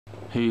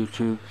Hey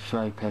YouTube,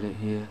 Swipe Edit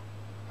here.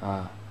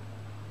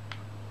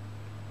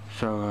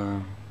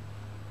 The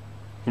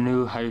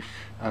new Heist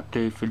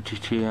update for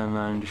GTA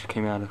Online just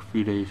came out a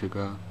few days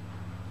ago.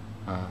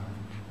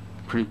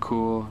 Pretty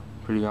cool,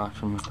 pretty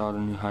awesome with all the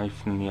new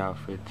heists and the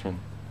outfits and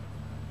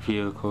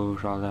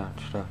vehicles, all that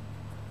stuff.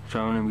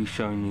 So I'm going to be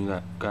showing you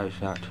that guys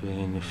out today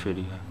in this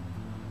video.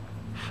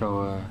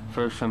 So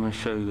first I'm going to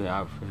show you the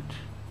outfits.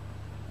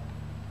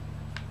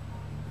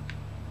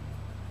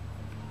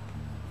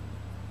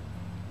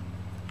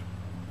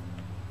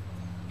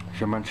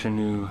 There's a bunch of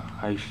new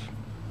heist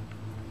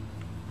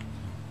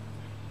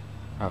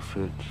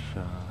outfits.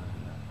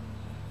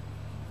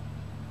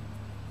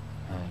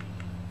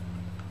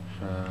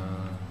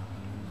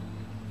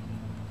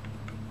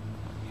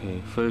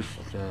 Okay, first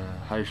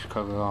heist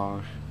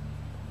coveralls.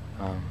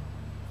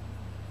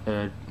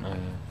 The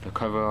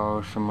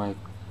coveralls from like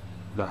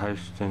the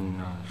heist in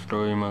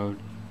story mode.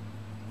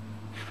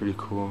 It's pretty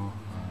cool.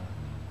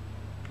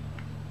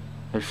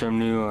 There's some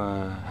new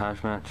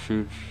hazmat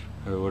suits,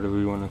 or whatever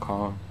you want to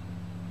call them.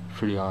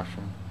 Pretty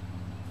awesome.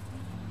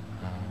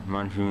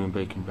 Reminds me of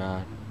Breaking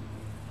Bad.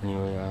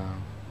 Anyway,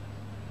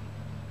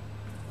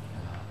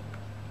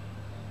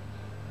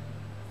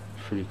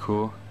 it's pretty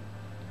cool.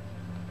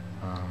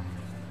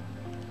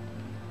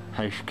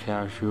 Heist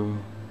casual.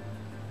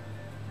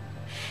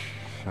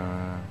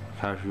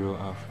 Casual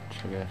outfits,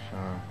 I guess.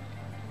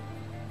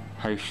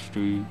 Heist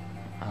street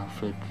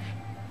outfits.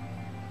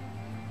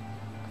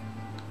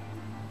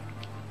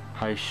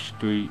 Heist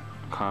street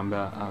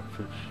combat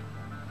outfits.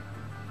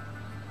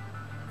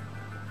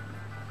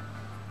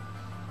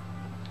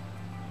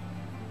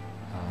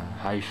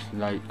 Heist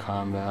light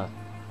combat.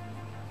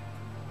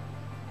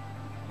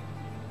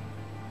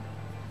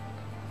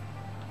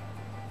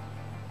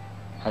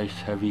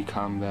 Heist heavy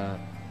combat.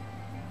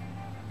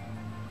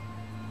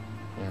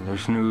 Yeah,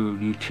 there's new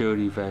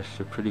utility vests.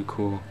 They're pretty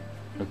cool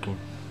looking.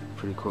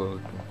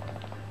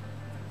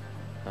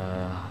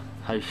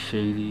 Heist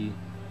shady.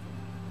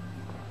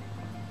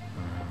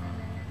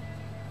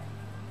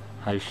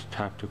 Heist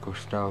tactical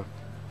stealth.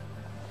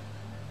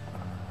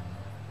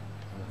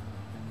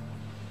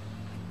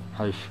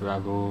 Heist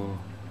rebel.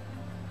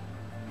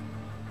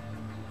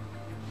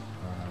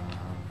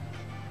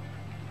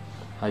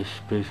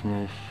 Heist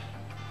business.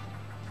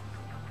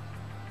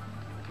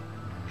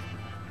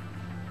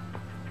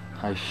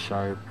 Heist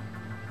sharp.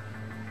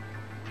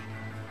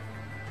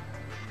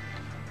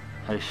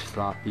 Heist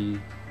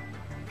sloppy.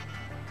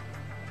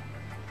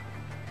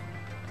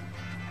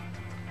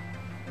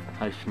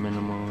 Heist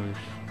minimalist.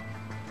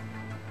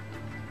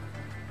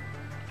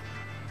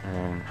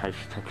 And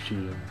heist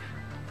tuxedos.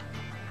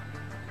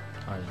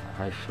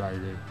 Heist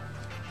rider.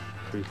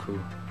 Pretty cool.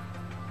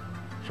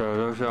 So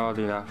those are all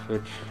the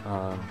outfits.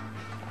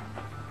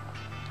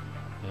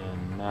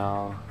 And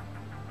now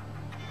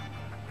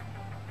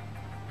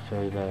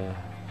say the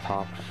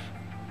tops.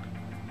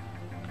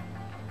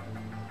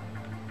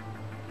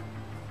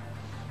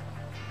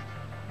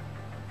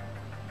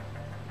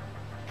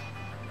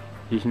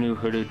 These new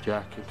hooded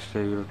jackets,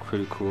 they look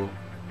pretty cool.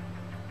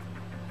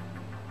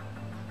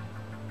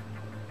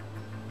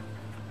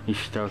 These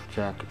stealth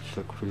jackets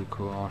look pretty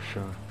cool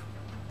also.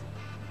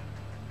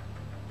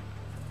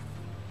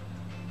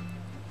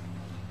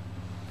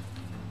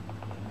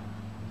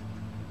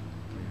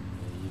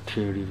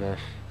 Utility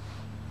vest.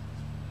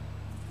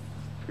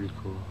 Pretty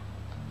cool.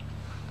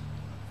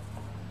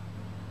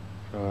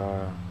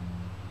 Yeah.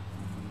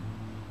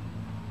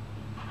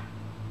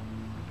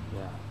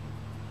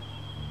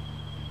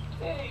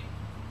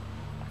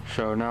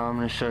 So now I'm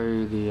going to show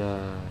you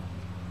the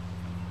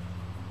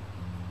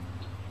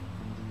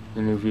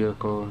new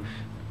vehicles.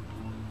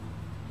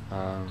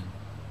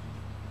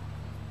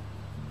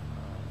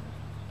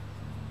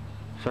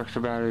 Sucks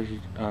about it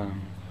is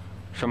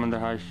some of the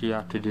heists you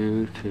have to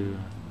do to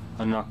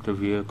unlock the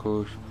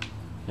vehicles,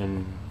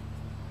 and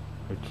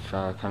it's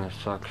kind of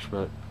sucks,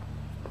 but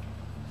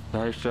the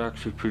heists are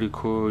actually pretty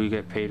cool. You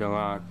get paid a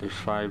lot. There's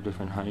 5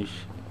 different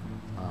heists.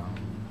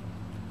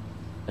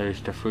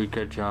 There's the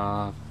Freaka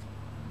job,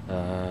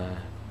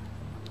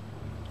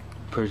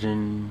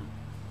 prison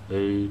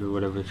raid, or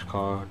whatever it's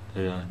called,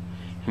 the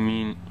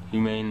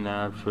humane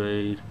labs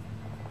raid,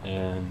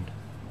 and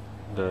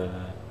the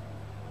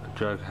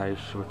drug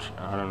heist, which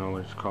I don't know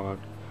what it's called,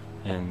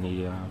 and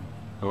the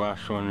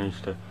last one is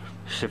the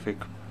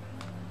Pacific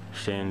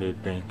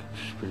Standard Bank.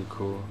 It's pretty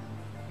cool.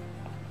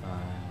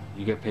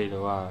 You get paid a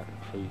lot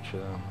for each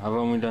of them. I've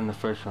only done the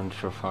first one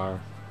so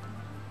far,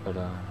 but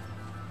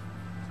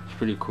it's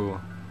pretty cool.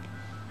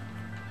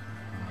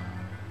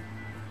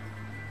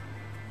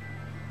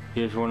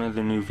 Here's one of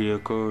the new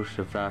vehicles,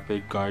 the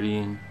Vapid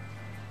Guardian.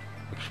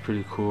 Looks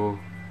pretty cool.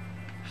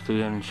 It's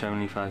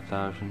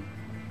 375,000.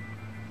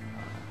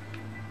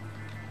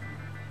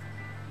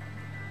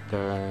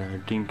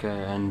 The Dinka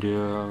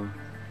Enduro,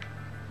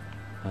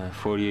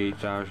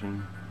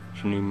 48,000.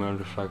 It's a new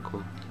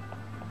motorcycle.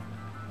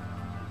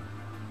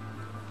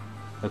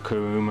 The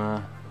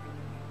Kuruma,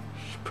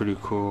 it's pretty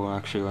cool. I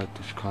actually like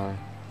this car.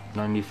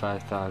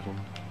 95,000.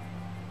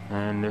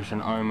 And there's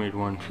an armored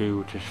one too,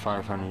 which is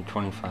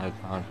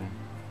 525,000.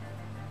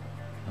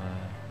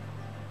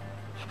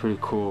 It's pretty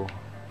cool.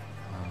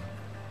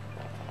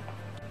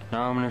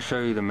 Now I'm gonna show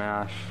you the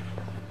mask.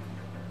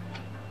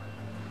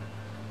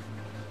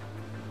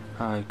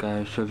 Alright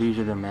guys, so these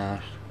are the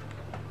masks.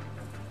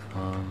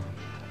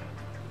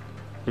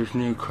 There's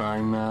new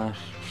crime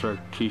masks, it's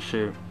like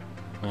t-shirt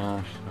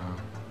mask,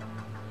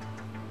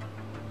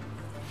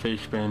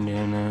 face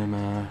bandana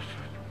mask,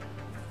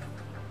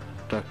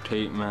 duct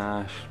tape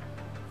mask,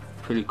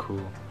 pretty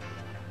cool.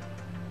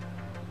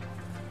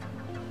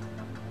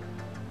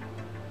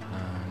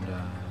 And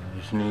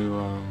there's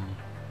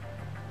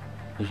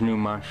new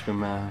monster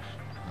mask.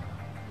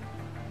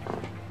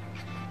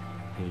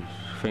 There's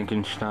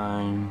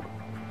Frankenstein,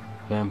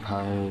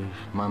 vampires,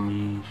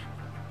 mummies,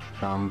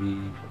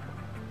 zombies,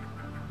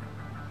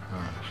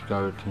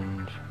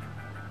 skeletons.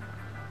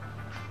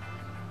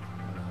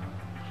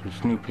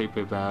 There's new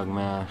paper bag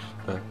mask,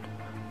 but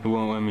it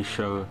won't let me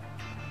show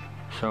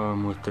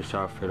them with this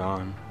outfit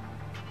on.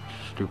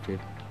 It's stupid.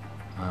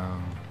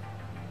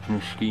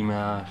 New ski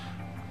mask,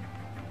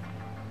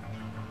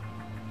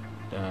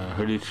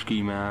 hooded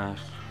ski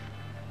mask,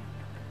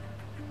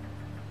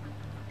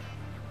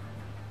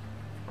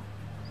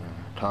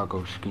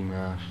 toggle ski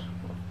mask.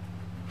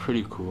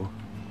 Pretty cool.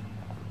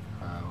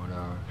 What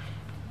else?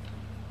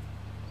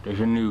 There's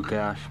a new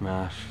gas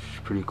mask. It's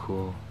pretty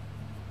cool.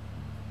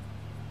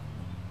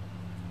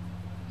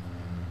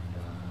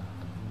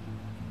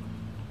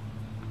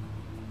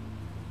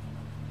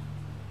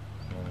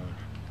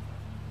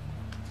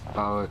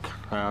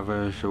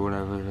 Balaclavas or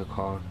whatever they're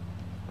called.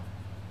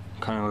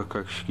 Kind of look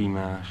like ski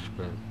masks,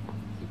 but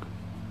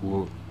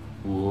like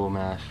wool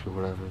masks or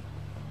whatever.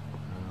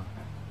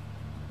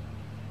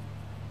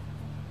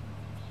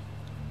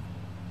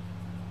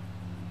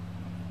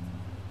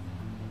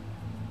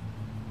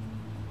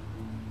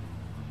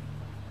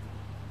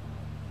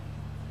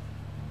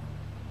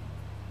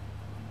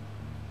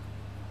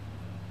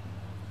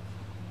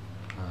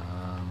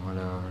 What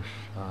else?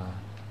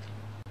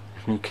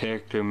 There's new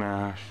character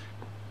masks.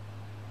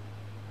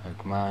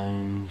 Like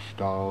mines,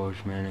 dolls,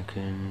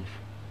 mannequins,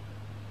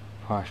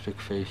 plastic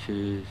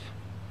faces,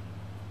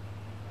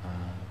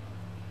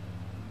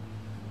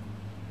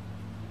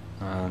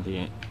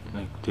 the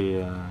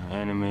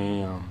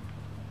anime,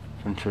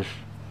 Princess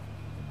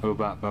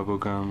Robot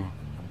Bubblegum,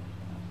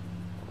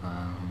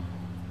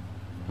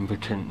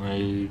 Impotent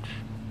Rage.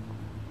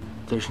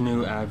 There's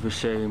new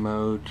adversary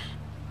modes.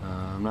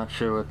 I'm not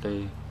sure what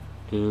they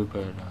do,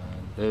 but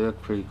they look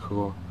pretty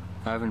cool.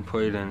 I haven't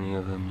played any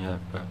of them yet,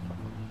 but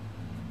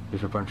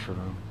there's a bunch of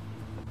them.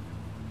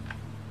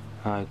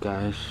 Alright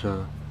guys,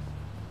 so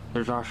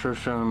there's also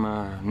some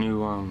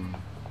new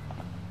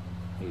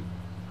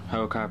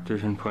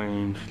helicopters and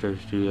planes.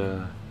 There's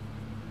the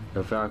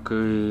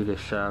Valkyrie, the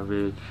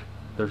Savage.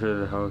 Those are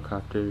the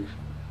helicopters.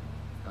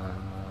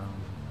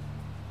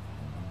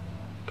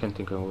 Can't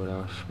think of what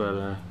else,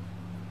 but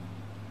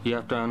you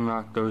have to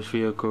unlock those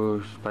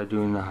vehicles by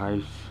doing the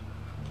heists.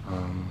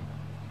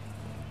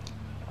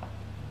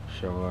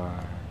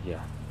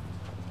 Yeah.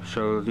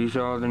 So these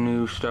are all the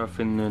new stuff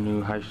in the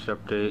new Heist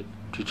update,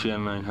 GTA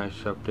Online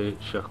Heist update.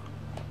 So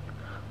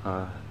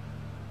I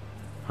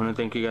want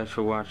to thank you guys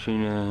for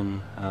watching,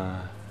 and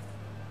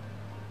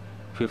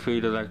feel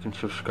free to like and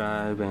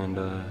subscribe, and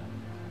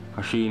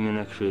I'll see you in the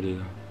next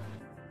video.